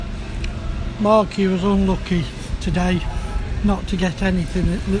Mark, he was unlucky today not to get anything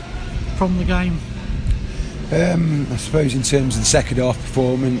from the game. I suppose in terms of the second half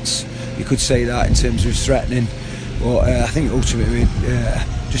performance, you could say that in terms of threatening, but I think ultimately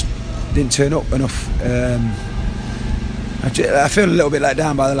just didn't turn up enough. I feel a little bit let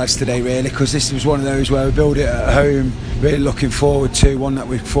down by the lads today, really, because this was one of those where we build it at home, really looking forward to, one that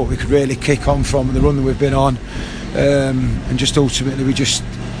we thought we could really kick on from the run that we've been on, and just ultimately we just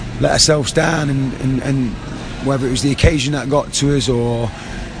let ourselves down, and whether it was the occasion that got to us or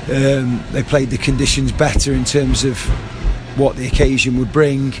they played the conditions better in terms of what the occasion would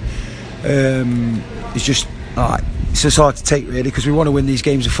bring, it's just it's just hard to take, really, because we want to win these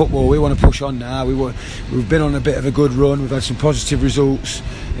games of football. We want to push on now. We've been on a bit of a good run. We've had some positive results.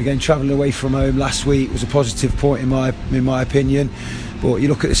 Again, travelling away from home last week was a positive point in my opinion. But you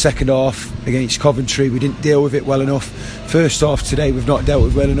look at the second half against Coventry, we didn't deal with it well enough. First half today, we've not dealt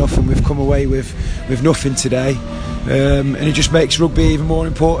with well enough, and we've come away with nothing today. And it just makes rugby even more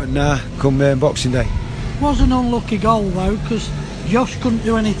important now, come Boxing Day. It was an unlucky goal though, because Josh couldn't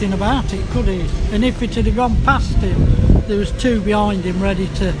do anything about it, could he? And if it had gone past him, there was two behind him ready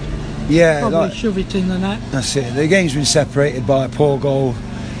to probably shove it in the net. That's it. The game's been separated by a poor goal,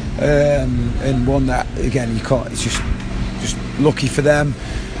 and one that, again, you can't. It's just lucky for them.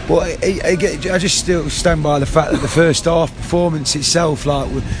 But I just still stand by the fact that the first half performance itself, like,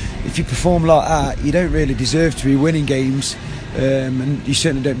 if you perform like that, you don't really deserve to be winning games, and you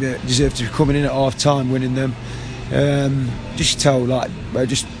certainly don't deserve to be coming in at half time winning them. Just tell, like,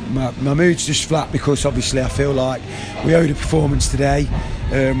 just my mood's just flat, because obviously I feel like we owed a performance today.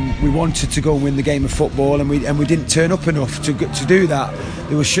 We wanted to go and win the game of football, and we didn't turn up enough to do that.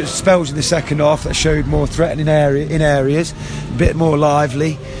 There were spells in the second half that showed more threatening in areas, a bit more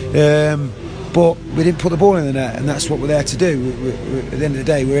lively, but we didn't put the ball in the net, and that's what we're there to do. At the end of the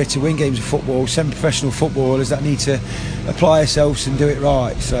day, we're here to win games of football. Semi-professional footballers that need to apply ourselves and do it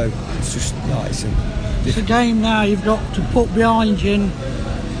right. So it's just like it's a game now you've got to put behind you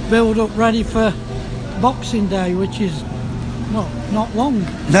and build up ready for Boxing Day, which is not long.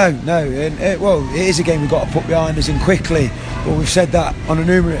 No, and it is a game we've got to put behind us and quickly. But we've said that on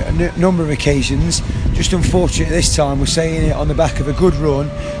a number of occasions. Just unfortunate this time we're saying it on the back of a good run,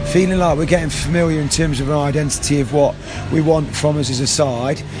 feeling like we're getting familiar in terms of an identity of what we want from us as a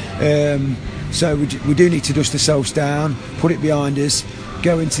side. So we do need to dust ourselves down, put it behind us,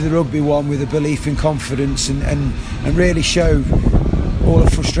 go into the rugby one with a belief and confidence, and really show all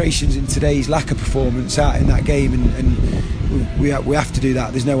the frustrations in today's lack of performance out in that game, and we have to do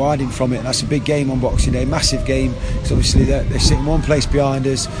that. There's no hiding from it. That's a big game on Boxing Day, massive game. So obviously they're sitting one place behind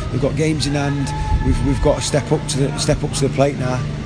us. We've got games in hand. We've got to step up to the plate now.